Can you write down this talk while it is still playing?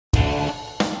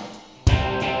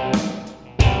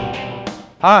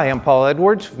Hi, I'm Paul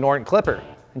Edwards of Norton Clipper,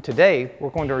 and today we're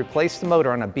going to replace the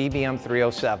motor on a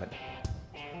BBM307.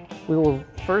 We will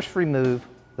first remove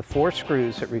the 4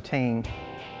 screws that retain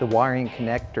the wiring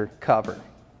connector cover.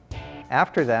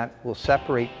 After that, we'll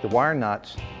separate the wire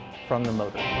nuts from the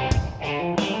motor.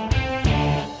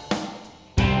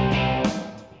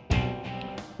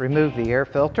 Remove the air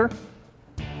filter.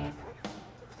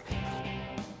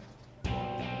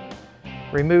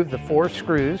 Remove the 4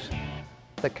 screws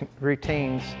that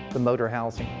retains the motor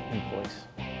housing in place.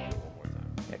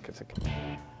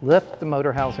 Lift the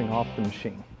motor housing off the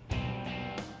machine.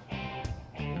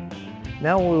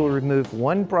 Now we will remove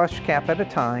 1 brush cap at a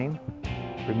time,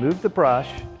 remove the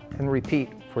brush, and repeat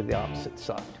for the opposite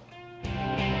side.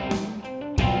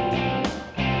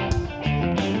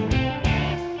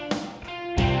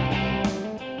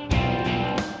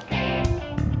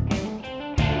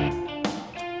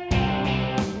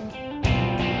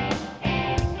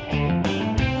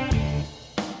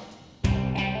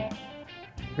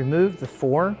 Remove the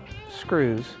 4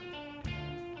 screws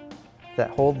that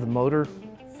hold the motor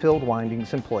filled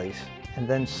windings in place, and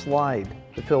then slide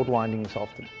the filled windings off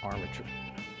the armature.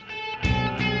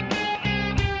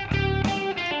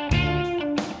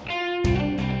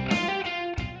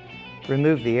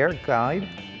 Remove the air guide.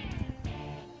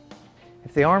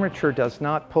 If the armature does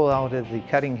not pull out of the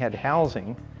cutting head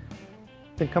housing,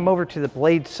 then come over to the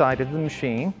blade side of the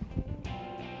machine,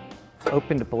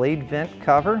 open the blade vent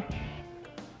cover,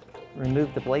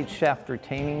 remove the blade shaft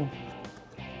retaining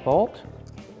bolt,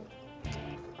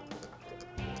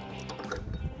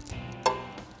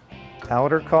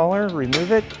 outer collar,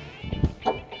 remove it,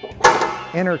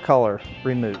 inner collar,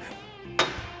 remove.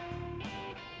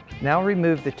 Now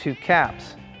remove the 2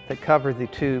 caps that cover the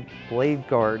 2 blade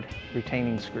guard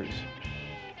retaining screws.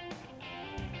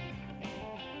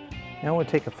 Now we'll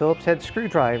take a Phillips head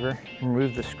screwdriver and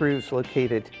remove the screws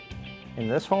located in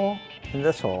this hole and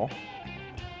this hole.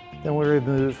 Then we'll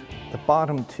remove the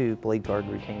bottom 2 blade guard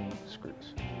retaining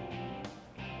screws.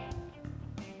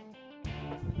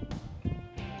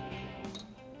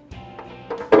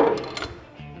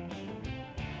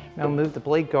 Now move the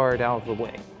blade guard out of the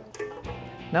way.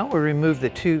 Now we'll remove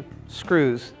the 2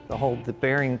 screws that hold the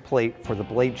bearing plate for the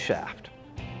blade shaft.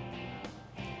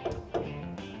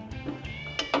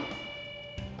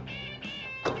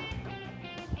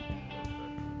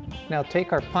 Now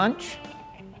take our punch,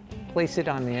 place it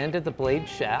on the end of the blade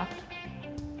shaft,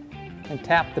 and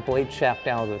tap the blade shaft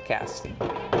out of the casting.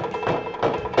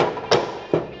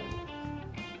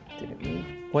 Did it move?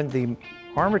 When the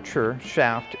armature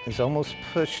shaft is almost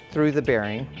pushed through the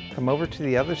bearing, come over to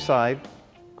the other side,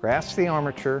 grasp the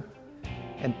armature,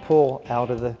 and pull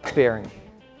out of the bearing.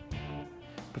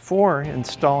 Before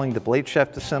installing the blade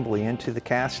shaft assembly into the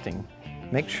casting,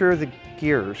 make sure the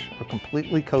gears are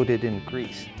completely coated in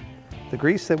grease. The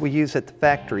grease that we use at the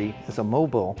factory is a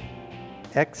Mobile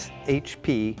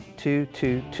XHP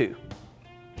 222.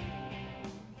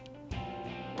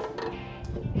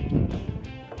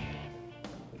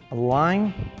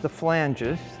 Align the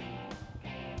flanges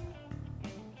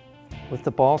with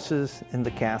the bosses in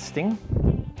the casting.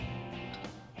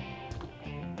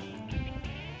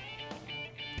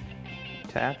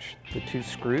 Attach the 2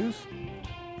 screws.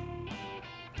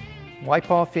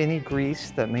 Wipe off any grease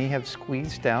that may have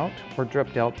squeezed out or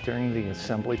dripped out during the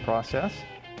assembly process.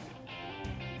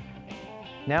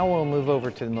 Now we'll move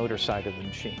over to the motor side of the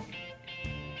machine.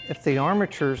 If the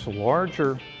armature's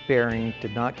larger bearing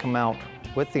did not come out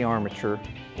with the armature,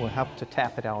 we'll have to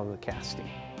tap it out of the casting.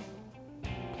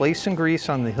 Place some grease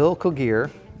on the helical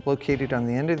gear located on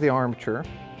the end of the armature.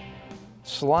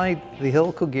 Slide the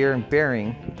helical gear and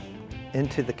bearing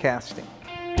into the casting.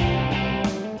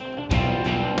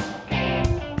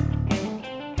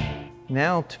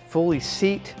 Now to fully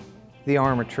seat the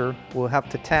armature, we'll have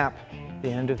to tap the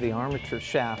end of the armature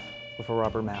shaft with a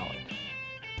rubber mallet.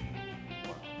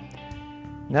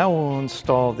 Now we'll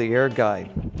install the air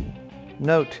guide.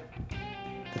 Note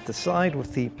that the side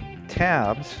with the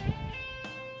tabs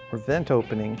or vent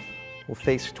opening will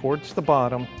face towards the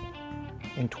bottom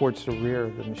and towards the rear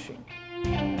of the machine.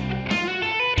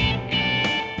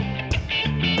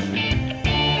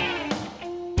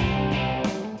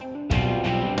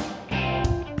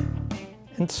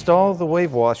 Install the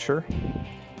wave washer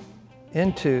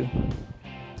into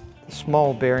the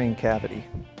small bearing cavity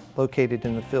located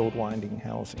in the filled winding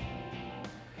housing.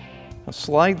 Now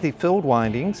slide the filled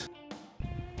windings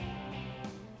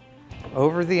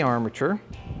over the armature,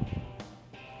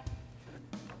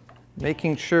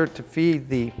 making sure to feed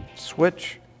the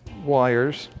switch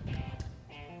wires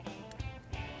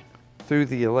through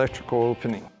the electrical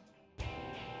opening.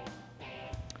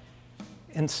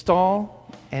 Install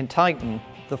and tighten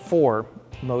the 4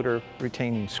 motor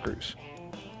retaining screws.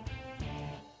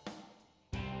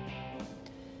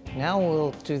 Now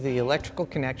we'll do the electrical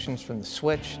connections from the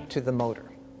switch to the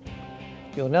motor.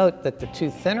 You'll note that the 2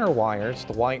 thinner wires,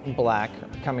 the white and black,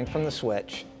 are coming from the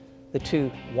switch. The 2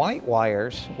 white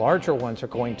wires, larger ones, are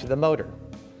going to the motor.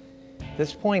 At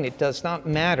this point, it does not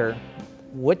matter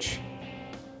which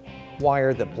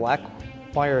wire the black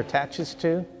wire attaches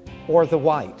to or the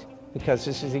white, because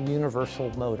this is a universal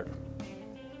motor.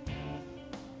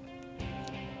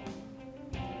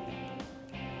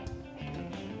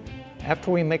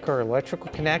 After we make our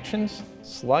electrical connections,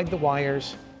 slide the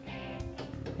wires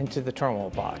into the terminal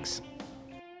box.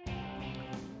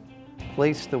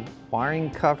 Place the wiring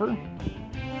cover.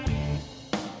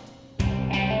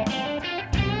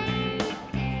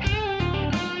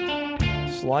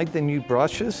 Slide the new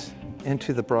brushes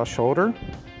into the brush holder.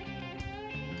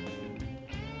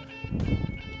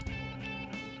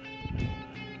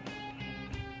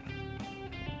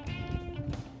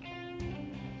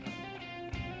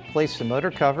 Place the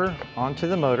motor cover onto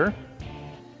the motor,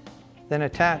 then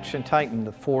attach and tighten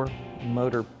the 4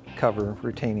 motor cover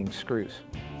retaining screws.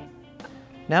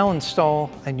 Now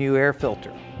install a new air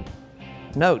filter.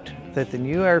 Note that the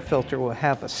new air filter will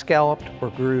have a scalloped or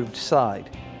grooved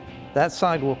side. That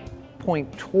side will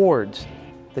point towards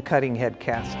the cutting head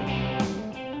casting.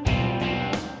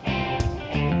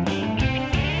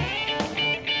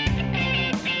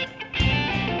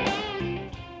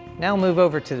 Now move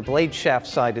over to the blade shaft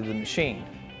side of the machine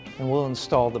and we'll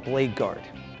install the blade guard.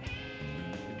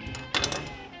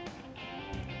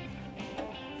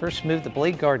 First, move the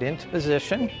blade guard into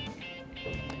position.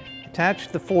 Attach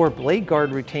the 4 blade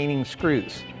guard retaining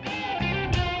screws.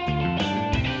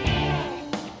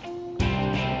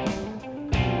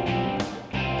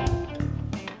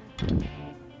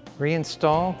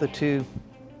 Reinstall the 2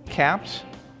 caps.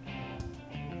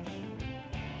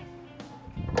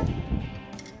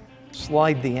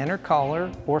 Slide the inner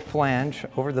collar or flange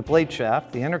over the blade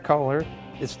shaft. The inner collar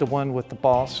is the one with the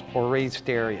boss or raised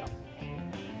area.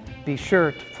 Be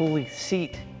sure to fully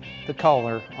seat the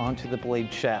collar onto the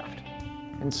blade shaft.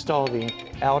 Install the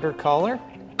outer collar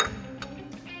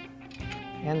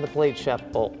and the blade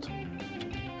shaft bolt.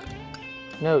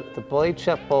 Note, the blade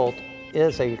shaft bolt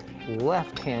is a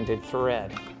left-handed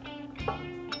thread.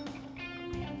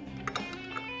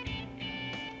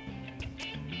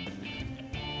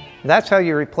 That's how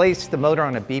you replace the motor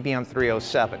on a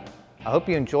BBM307. I hope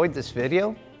you enjoyed this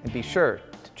video, and be sure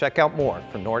to check out more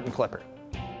from Norton Clipper.